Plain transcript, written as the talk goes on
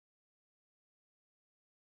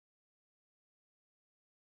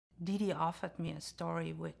Didi offered me a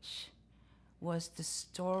story which was the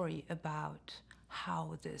story about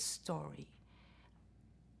how this story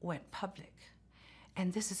went public.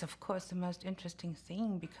 And this is, of course, the most interesting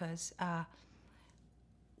thing, because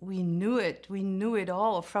we knew it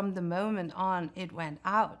all from the moment on it went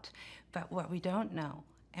out. But what we don't know,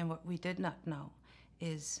 and what we did not know,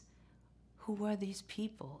 is who were these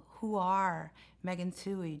people? Who are Megan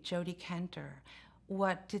Thuy, Jodie Cantor?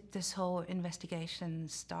 What did this whole investigation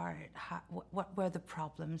start? What were the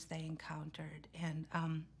problems they encountered? And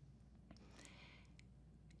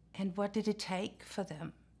what did it take for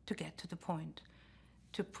them to get to the point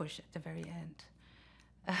to push at the very end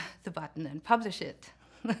the button and publish it?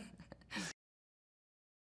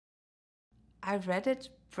 I read it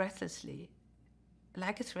breathlessly,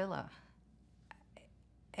 like a thriller.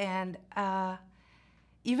 And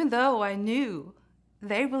even though I knew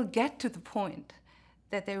they will get to the point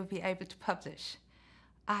that they will be able to publish,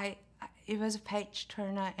 it was a page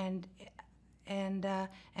turner, and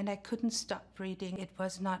I couldn't stop reading. It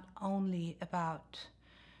was not only about,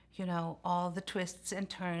 you know, all the twists and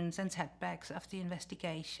turns and setbacks of the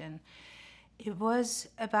investigation. It was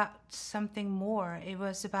about something more. It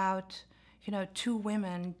was about, you know, two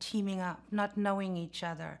women teaming up, not knowing each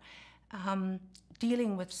other,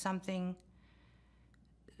 dealing with something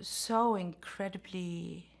so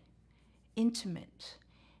incredibly intimate.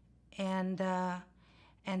 And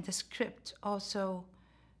the script also,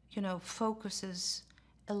 you know, focuses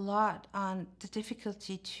a lot on the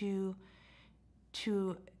difficulty to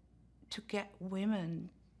get women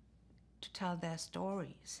to tell their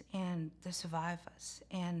stories, and the survivors,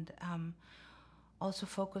 and also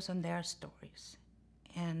focus on their stories,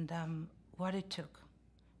 and what it took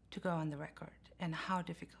to go on the record, and how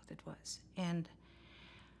difficult it was. And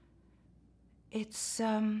it's,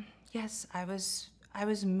 yes, I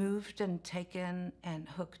was moved and taken and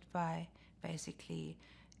hooked by basically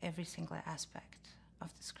every single aspect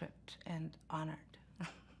of the script, and honored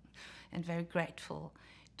and very grateful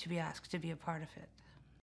to be asked to be a part of it.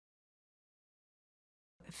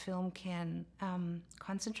 A film can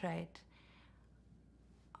concentrate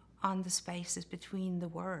on the spaces between the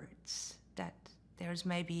words, that there's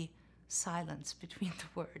maybe silence between the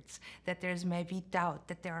words, that there's maybe doubt,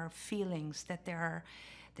 that there are feelings, that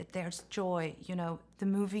there's joy. You know, the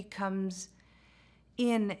movie comes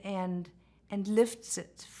in and lifts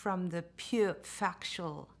it from the pure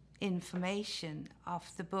factual information of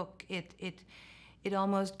the book. It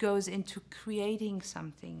almost goes into creating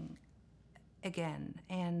something again,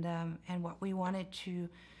 and what we wanted to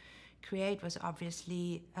create was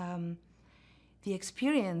obviously the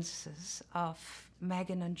experiences of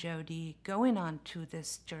Megan and Jodie going on to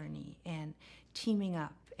this journey and teaming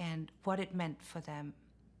up, and what it meant for them.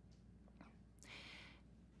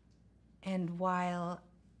 And while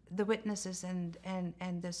the witnesses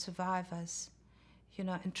and the survivors, you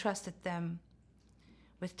know, entrusted them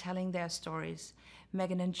with telling their stories,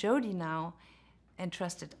 Megan and Jodie now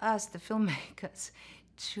entrusted us, the filmmakers,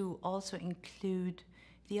 to also include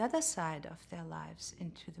the other side of their lives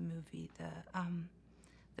into the movie,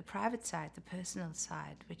 the private side, the personal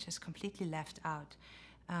side, which is completely left out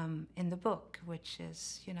in the book, which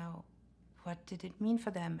is, you know, what did it mean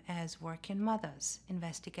for them as working mothers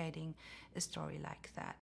investigating a story like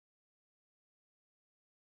that?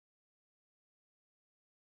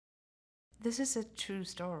 This is a true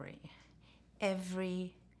story.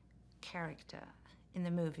 Every character in the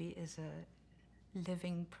movie is a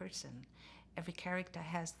living person. Every character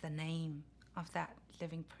has the name of that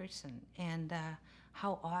living person. And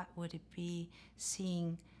how odd would it be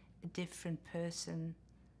seeing a different person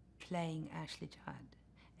playing Ashley Judd?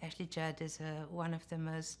 Ashley Judd is one of the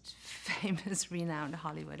most famous, renowned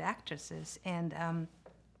Hollywood actresses. And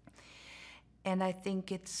I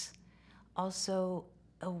think it's also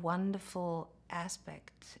a wonderful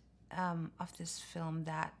aspect of this film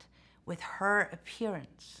that with her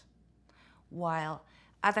appearance, while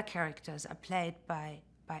other characters are played by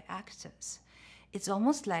actors, it's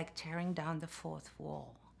almost like tearing down the fourth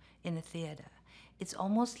wall in a theater. It's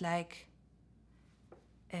almost like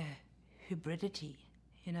a hybridity.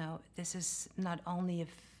 You know, this is not only a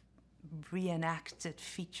reenacted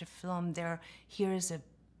feature film. Here is a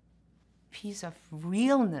piece of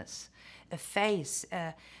realness, a face,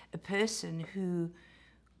 a person who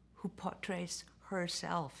portrays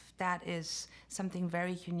herself. That is something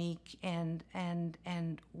very unique and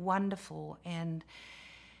wonderful. And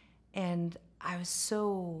I was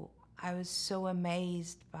so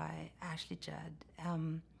amazed by Ashley Judd,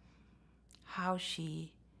 how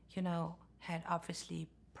she, you know, had obviously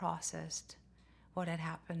processed what had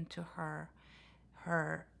happened to her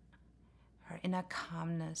her inner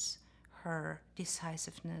calmness, her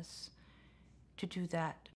decisiveness to do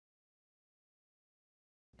that.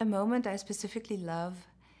 A moment I specifically love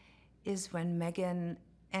is when Megan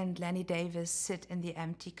and Lanny Davis sit in the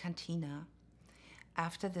empty cantina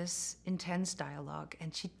after this intense dialogue,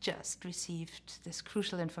 and she just received this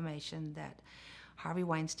crucial information that Harvey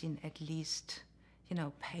Weinstein at least,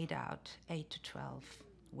 paid out 8 to 12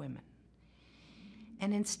 women.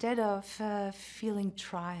 And instead of feeling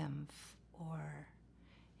triumph or,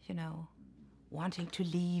 wanting to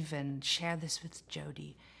leave and share this with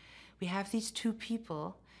Jody, we have these two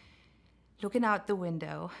people looking out the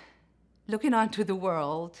window, looking onto the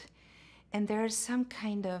world, and there's some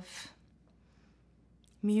kind of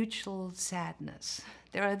mutual sadness.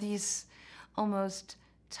 There are these almost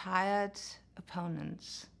tired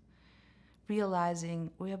opponents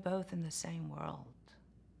realizing we are both in the same world.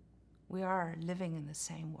 We are living in the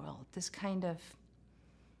same world. This kind of,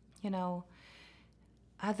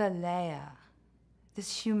 other layer,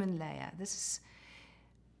 this human layer.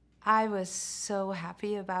 I was so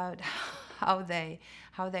happy about how they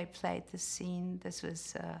played this scene. This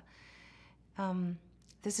is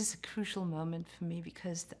a crucial moment for me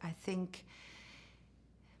because I think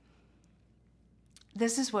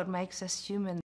this is what makes us human.